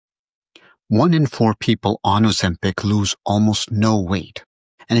1 in 4 people on Ozempic lose almost no weight.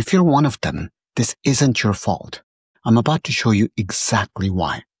 And if you're one of them, this isn't your fault. I'm about to show you exactly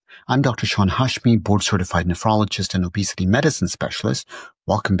why. I'm Dr. Hashmi, board-certified nephrologist and obesity medicine specialist.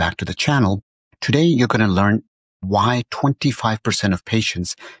 Welcome back to the channel. Today, you're going to learn why 25% of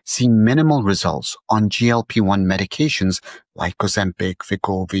patients see minimal results on GLP-1 medications like Ozempic,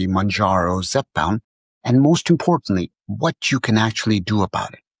 Wegovy, Mounjaro, Zepbound, and most importantly, what you can actually do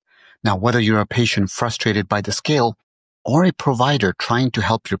about it. Now, whether you're a patient frustrated by the scale or a provider trying to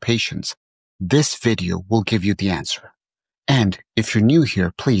help your patients, this video will give you the answer. And if you're new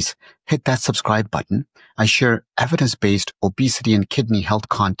here, please hit that subscribe button. I share evidence-based obesity and kidney health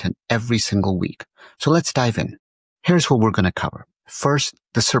content every single week. So let's dive in. Here's what we're going to cover. First,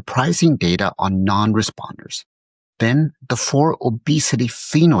 the surprising data on non-responders. Then, the 4 obesity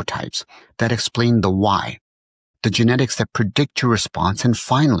phenotypes that explain the why, the genetics that predict your response, and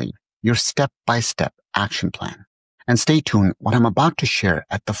finally, your step-by-step action plan. And stay tuned, what I'm about to share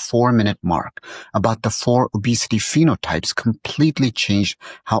at the 4-minute mark about the 4 obesity phenotypes completely changed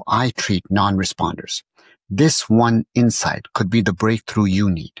how I treat non-responders. This one insight could be the breakthrough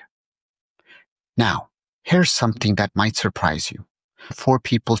you need. Now, here's something that might surprise you. 4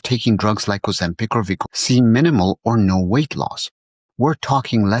 people taking drugs like Ozempic or Wegovy see minimal or no weight loss. We're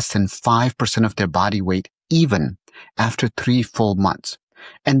talking less than 5% of their body weight even after 3 full months.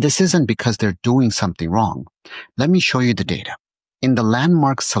 And this isn't because they're doing something wrong. Let me show you the data. In the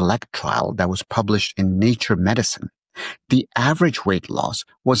landmark SELECT trial that was published in Nature Medicine, the average weight loss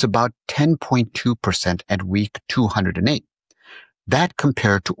was about 10.2% at week 208. That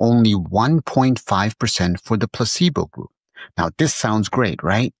compared to only 1.5% for the placebo group. Now, this sounds great,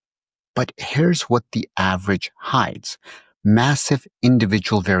 right? But here's what the average hides. Massive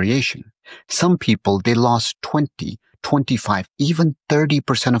individual variation. Some people, they lost 20, 25, even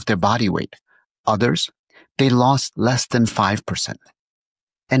 30% of their body weight. Others, they lost less than 5%.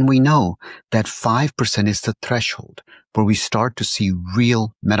 And we know that 5% is the threshold where we start to see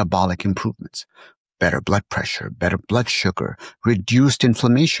real metabolic improvements. Better blood pressure, better blood sugar, reduced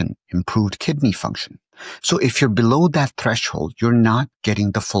inflammation, improved kidney function. So if you're below that threshold, you're not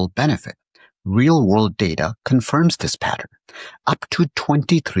getting the full benefit. Real-world data confirms this pattern. Up to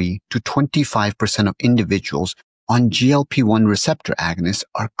 23 to 25% of individuals on GLP-1 receptor agonists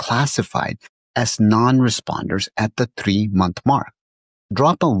are classified as non-responders at the 3-month mark.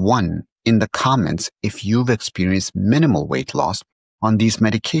 Drop a 1 in the comments if you've experienced minimal weight loss on these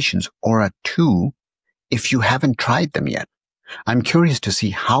medications, or a 2 if you haven't tried them yet. I'm curious to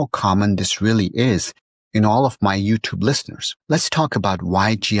see how common this really is in all of my YouTube listeners. Let's talk about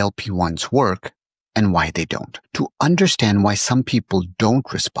why GLP-1s work and why they don't. To understand why some people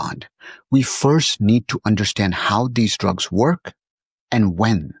don't respond, we first need to understand how these drugs work and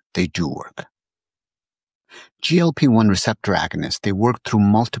when they do work. GLP-1 receptor agonists, they work through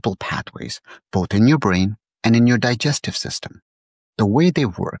multiple pathways, both in your brain and in your digestive system. The way they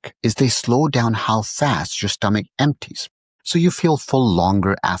work is they slow down how fast your stomach empties, so you feel full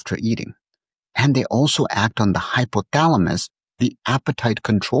longer after eating. And they also act on the hypothalamus, the appetite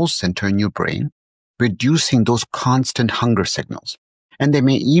control center in your brain, reducing those constant hunger signals. And they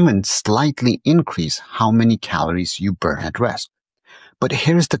may even slightly increase how many calories you burn at rest. But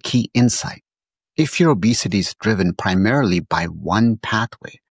here's the key insight. If your obesity is driven primarily by one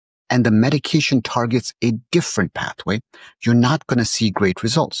pathway, and the medication targets a different pathway, you're not going to see great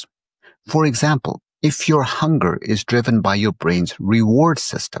results. For example, if your hunger is driven by your brain's reward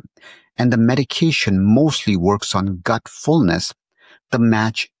system, and the medication mostly works on gut fullness, the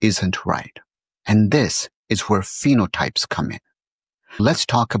match isn't right. And this is where phenotypes come in. Let's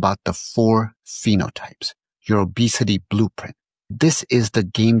talk about the 4 phenotypes, your obesity blueprint. This is the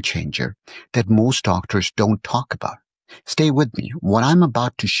game changer that most doctors don't talk about. Stay with me. What I'm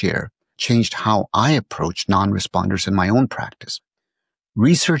about to share changed how I approach non-responders in my own practice.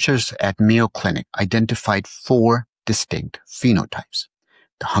 Researchers at Mayo Clinic identified 4 distinct phenotypes: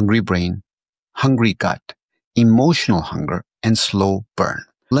 the hungry brain, hungry gut, emotional hunger, and slow burn.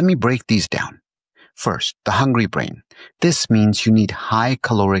 Let me break these down. First, the hungry brain. This means you need high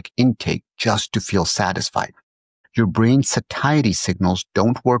caloric intake just to feel satisfied. Your brain's satiety signals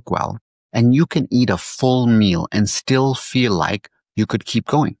don't work well, and you can eat a full meal and still feel like you could keep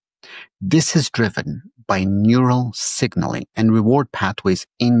going. This is driven by neural signaling and reward pathways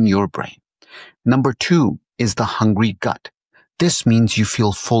in your brain. Number 2 is the hungry gut. This means you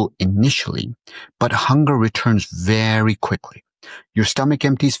feel full initially, but hunger returns very quickly. Your stomach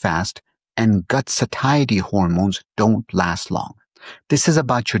empties fast, and gut satiety hormones don't last long. This is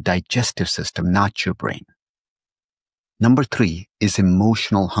about your digestive system, not your brain. Number 3 is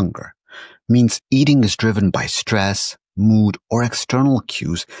emotional hunger. means eating is driven by stress, mood, or external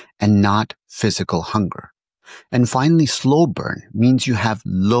cues and not physical hunger. And finally, slow burn means you have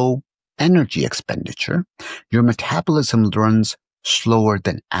low energy expenditure. Your metabolism runs slower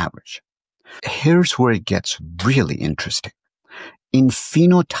than average. Here's where it gets really interesting. In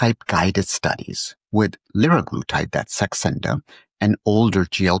phenotype-guided studies with liraglutide, that's Saxenda, an older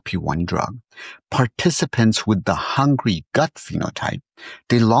GLP-1 drug, participants with the hungry gut phenotype,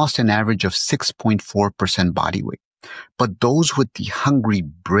 they lost an average of 6.4% body weight. But those with the hungry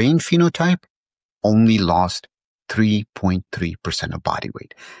brain phenotype only lost 3.3% of body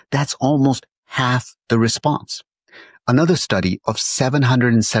weight. That's almost half the response. Another study of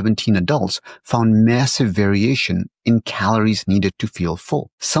 717 adults found massive variation in calories needed to feel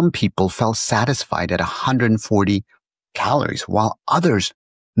full. Some people felt satisfied at 140 calories, while others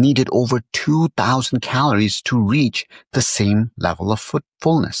needed over 2,000 calories to reach the same level of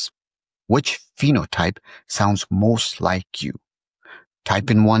fullness. Which phenotype sounds most like you? Type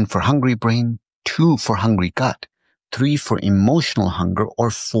in 1 for hungry brain, 2 for hungry gut, 3 for emotional hunger,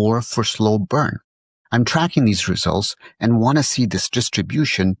 or 4 for slow burn. I'm tracking these results and want to see this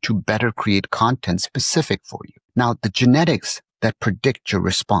distribution to better create content specific for you. Now, the genetics that predict your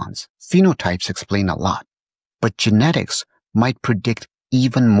response. Phenotypes explain a lot, but genetics might predict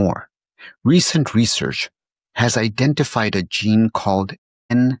even more. Recent research has identified a gene called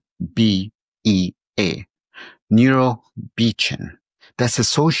NBEA, neurobiectin, that's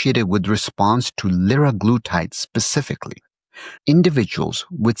associated with response to liraglutide specifically. Individuals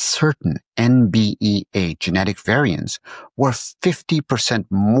with certain NBEA genetic variants were 50%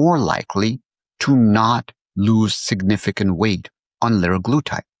 more likely to not lose significant weight on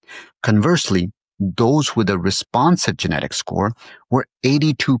liraglutide. Conversely, those with a responsive genetic score were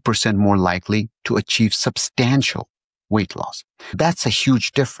 82% more likely to achieve substantial weight loss. That's a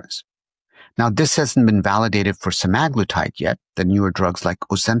huge difference. Now, this hasn't been validated for semaglutide yet, the newer drugs like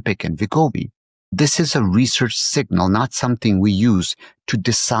Ozempic and Wegovy. This is a research signal, not something we use to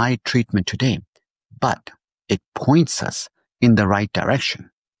decide treatment today, but it points us in the right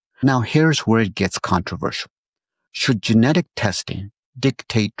direction. Now, here's where it gets controversial. Should genetic testing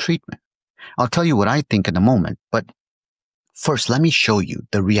dictate treatment? I'll tell you what I think in a moment, but first, let me show you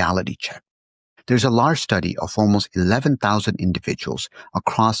the reality check. There's a large study of almost 11,000 individuals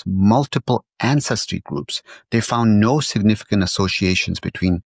across multiple ancestry groups. They found no significant associations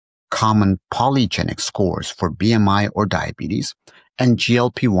between common polygenic scores for BMI or diabetes and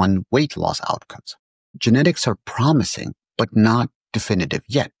GLP-1 weight loss outcomes. Genetics are promising, but not definitive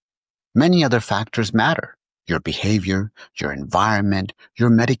yet. Many other factors matter. Your behavior, your environment, your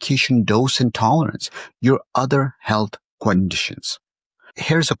medication dose and tolerance, your other health conditions.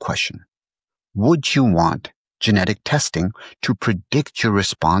 Here's a question. Would you want genetic testing to predict your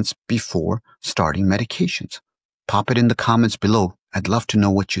response before starting medications? Pop it in the comments below. I'd love to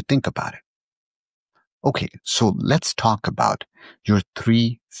know what you think about it. Okay, so let's talk about your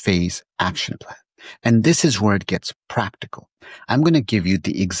 3-phase action plan. And this is where it gets practical. I'm going to give you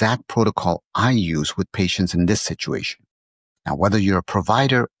the exact protocol I use with patients in this situation. Now, whether you're a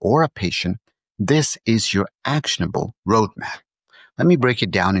provider or a patient, this is your actionable roadmap. Let me break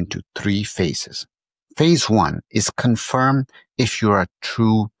it down into 3 phases. Phase 1 is confirm if you're a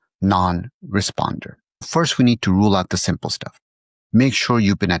true non-responder. First, we need to rule out the simple stuff. Make sure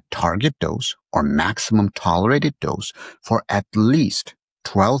you've been at target dose or maximum tolerated dose for at least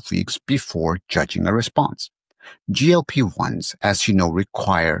 12 weeks before judging a response. GLP-1s, as you know,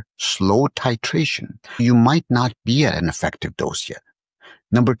 require slow titration. You might not be at an effective dose yet.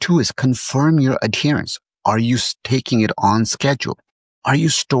 Number 2 is confirm your adherence. Are you taking it on schedule? Are you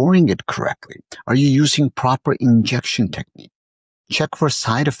storing it correctly? Are you using proper injection technique? Check for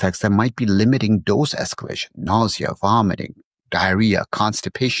side effects that might be limiting dose escalation, nausea, vomiting, diarrhea,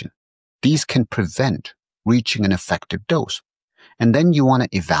 constipation. These can prevent reaching an effective dose. And then you want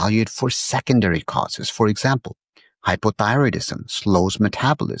to evaluate for secondary causes. For example, hypothyroidism slows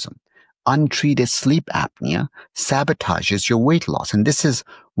metabolism. Untreated sleep apnea sabotages your weight loss. And this is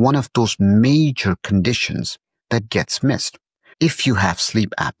one of those major conditions that gets missed. If you have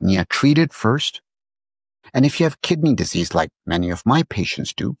sleep apnea, treat it first. And if you have kidney disease, like many of my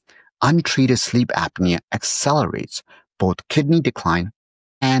patients do, untreated sleep apnea accelerates both kidney decline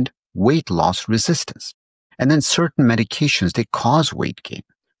and weight loss resistance. And then certain medications, they cause weight gain.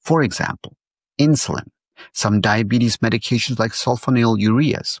 For example, insulin, some diabetes medications like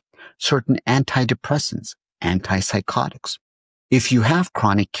sulfonylureas, certain antidepressants, antipsychotics. If you have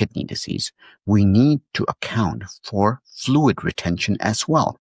chronic kidney disease, we need to account for fluid retention as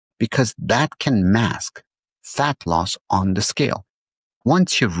well, because that can mask fat loss on the scale.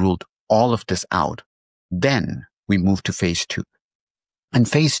 Once you've ruled all of this out, then we move to phase 2. And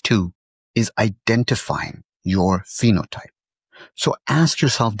phase 2 is identifying your phenotype. So ask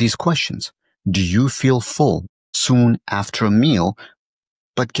yourself these questions. Do you feel full soon after a meal,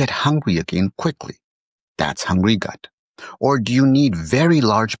 but get hungry again quickly? That's hungry gut. Or do you need very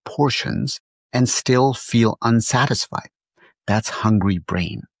large portions and still feel unsatisfied? That's hungry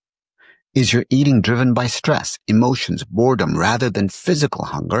brain. Is your eating driven by stress, emotions, boredom, rather than physical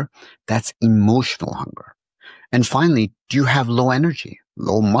hunger? That's emotional hunger. And finally, do you have low energy,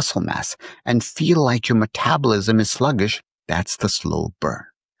 low muscle mass, and feel like your metabolism is sluggish? That's the slow burn.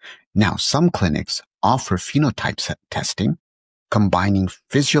 Now, some clinics offer phenotype testing, combining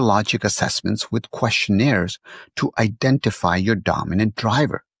physiologic assessments with questionnaires to identify your dominant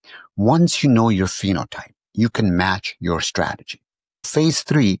driver. Once you know your phenotype, you can match your strategy. Phase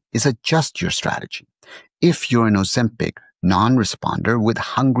 3 is adjust your strategy. If you're an Ozempic non-responder with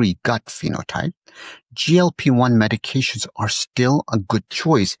hungry gut phenotype, GLP-1 medications are still a good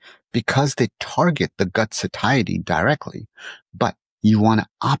choice because they target the gut satiety directly, but you want to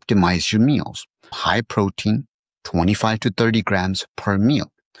optimize your meals. High protein, 25 to 30 grams per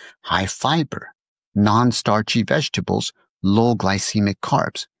meal. High fiber, non-starchy vegetables, low glycemic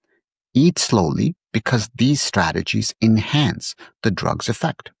carbs. Eat slowly because these strategies enhance the drug's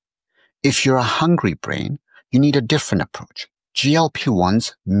effect. If you're a hungry brain, you need a different approach.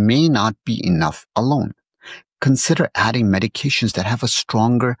 GLP-1s may not be enough alone. Consider adding medications that have a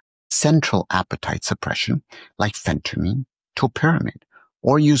stronger central appetite suppression, like phentermine, topiramate,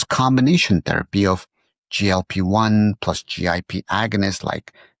 or use combination therapy of GLP-1 plus GIP agonists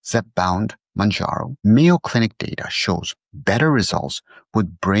like Zepbound, Mounjaro. Mayo Clinic data shows better results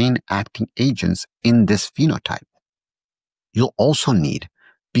with brain-acting agents in this phenotype. You'll also need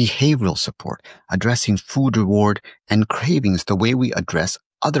behavioral support, addressing food reward and cravings the way we address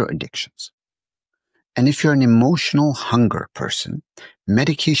other addictions. And if you're an emotional hunger person,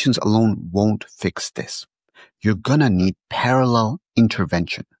 medications alone won't fix this. You're gonna need parallel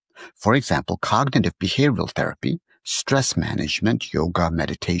intervention. For example, cognitive behavioral therapy, stress management, yoga,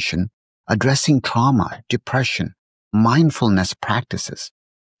 meditation, addressing trauma, depression, mindfulness practices.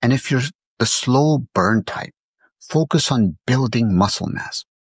 And if you're the slow burn type, focus on building muscle mass,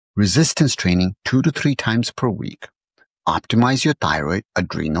 resistance training 2 to 3 times per week. Optimize your thyroid,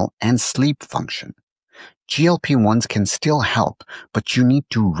 adrenal, and sleep function. GLP-1s can still help, but you need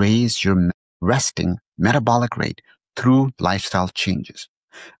to raise your resting metabolic rate through lifestyle changes.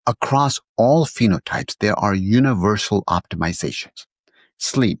 Across all phenotypes, there are universal optimizations.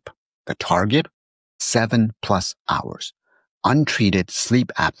 Sleep, the target, 7+ hours. Untreated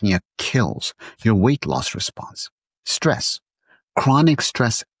sleep apnea kills your weight loss response. Stress. Chronic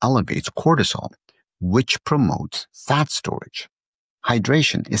stress elevates cortisol, which promotes fat storage.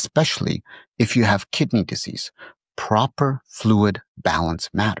 Hydration, especially if you have kidney disease, proper fluid balance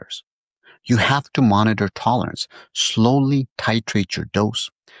matters. You have to monitor tolerance, slowly titrate your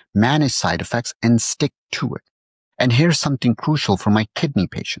dose, manage side effects, and stick to it. And here's something crucial for my kidney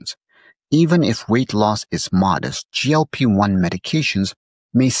patients. Even if weight loss is modest, GLP-1 medications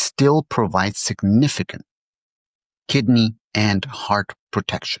may still provide significant kidney and heart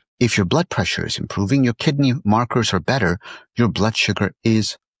protection. If your blood pressure is improving, your kidney markers are better, your blood sugar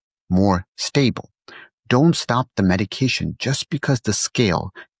is more stable. Don't stop the medication just because the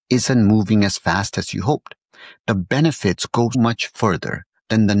scale isn't moving as fast as you hoped. The benefits go much further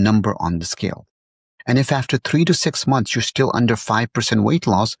than the number on the scale. And if after 3 to 6 months you're still under 5% weight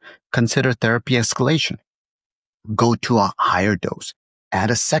loss, consider therapy escalation. Go to a higher dose. Add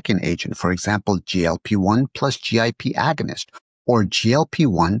a second agent, for example, GLP-1 plus GIP agonist, or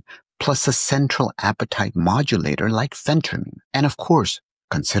GLP-1 plus a central appetite modulator like phentermine. And of course,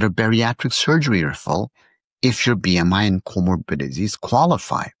 consider bariatric surgery referral if your BMI and comorbidities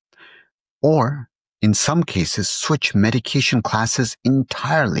qualify. Or, in some cases, switch medication classes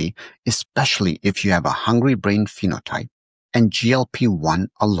entirely, especially if you have a hungry brain phenotype and GLP-1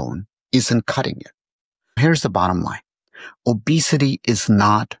 alone isn't cutting it. Here's the bottom line. Obesity is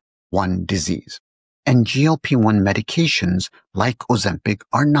not one disease, and GLP-1 medications like Ozempic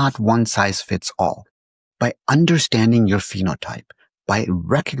are not one size fits all. By understanding your phenotype, by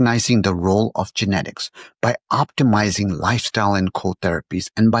recognizing the role of genetics, by optimizing lifestyle and co-therapies,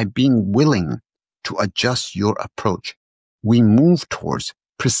 and by being willing to adjust your approach, we move towards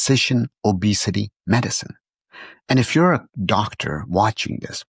precision obesity medicine. And if you're a doctor watching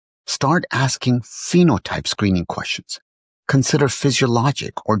this, start asking phenotype screening questions. Consider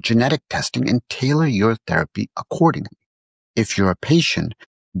physiologic or genetic testing and tailor your therapy accordingly. If you're a patient,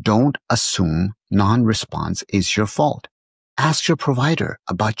 don't assume non-response is your fault. Ask your provider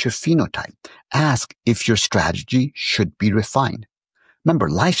about your phenotype. Ask if your strategy should be refined. Remember,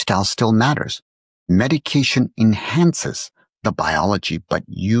 lifestyle still matters. Medication enhances the biology, but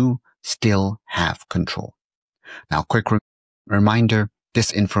you still have control. Now, quick reminder,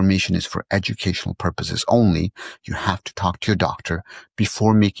 this information is for educational purposes only. You have to talk to your doctor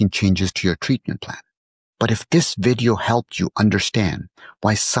before making changes to your treatment plan. But if this video helped you understand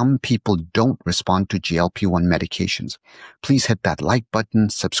why some people don't respond to GLP-1 medications, please hit that like button,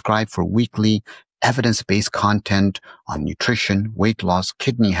 subscribe for weekly evidence-based content on nutrition, weight loss,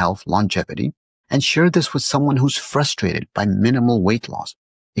 kidney health, longevity, and share this with someone who's frustrated by minimal weight loss.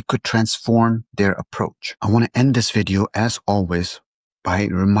 It could transform their approach. I want to end this video, as always, by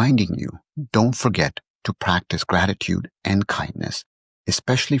reminding you, don't forget to practice gratitude and kindness,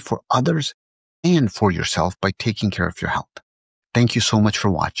 especially for others and for yourself, by taking care of your health. Thank you so much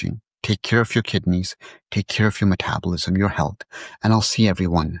for watching. Take care of your kidneys, take care of your metabolism, your health, and I'll see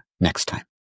everyone next time.